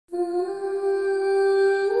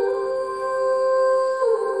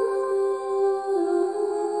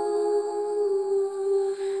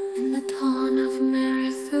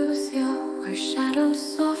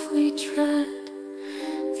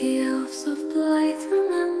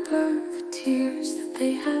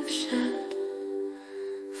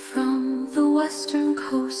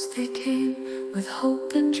with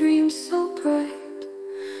hope and dreams so bright.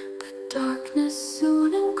 But darkness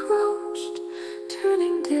soon encroached,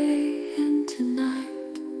 turning day into night.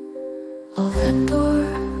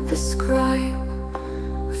 Elves, the scribe,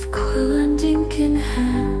 with quill and ink in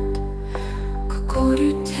hand,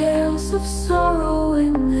 recorded tales of sorrow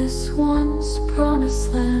in this once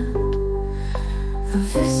promised land. The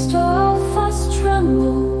vista of us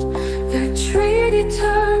trembled, their treaty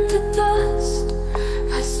turned to dust,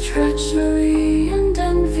 as treachery and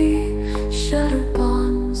envy shattered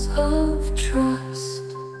bonds of trust.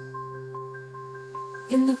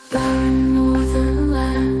 In the barren northern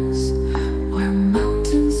lands, where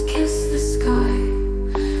mountains kiss the sky,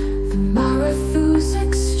 the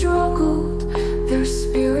Marathusics struggled, their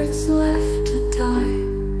spirits left to die.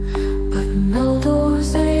 But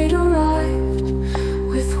Meldor's aid arrived,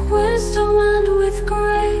 with wisdom and with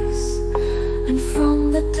grace, and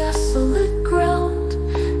from the desolate ground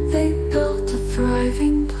they built a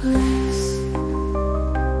thriving place.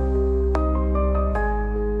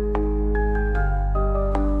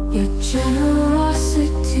 Your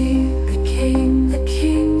generosity became the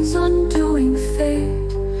king's undoing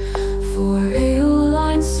fate, for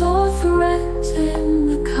Aeolian saw threat in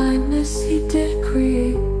the kindness he did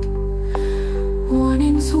create.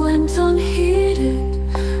 Warnings went unheeded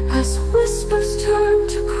as whispers turned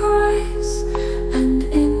to cries, and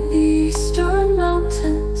in the eastern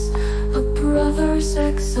mountains a brother's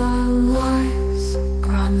exile lies.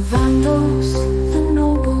 Grand Vandos, the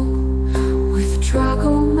noble, with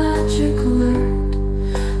Drago magic learned,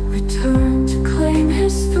 returned to claim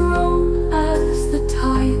his throne as the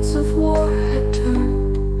tides of war had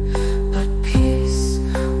turned. But peace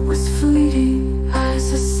was fleeting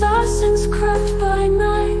as assassins crept by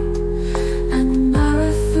night, and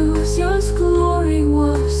Marathusia's glory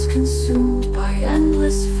was consumed by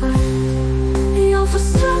endless fight. The alpha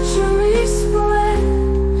treachery spread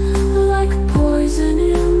like poison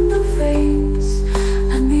in the veins,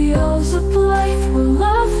 and the elves of blight were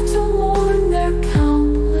left to mourn their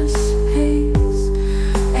countless pains.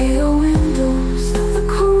 Eowyndos, the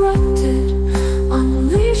corrupted,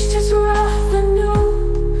 unleashed his wrath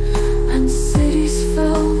anew, and cities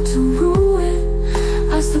fell to ruin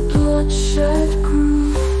as the bloodshed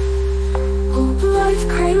grew. Oh, blight,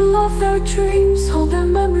 cradle of their dreams, hold their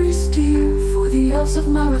memories dear, for the elves of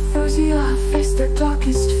Marathusia have faced their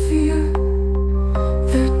darkest fear.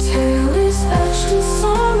 Their tale is etched in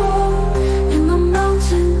sorrow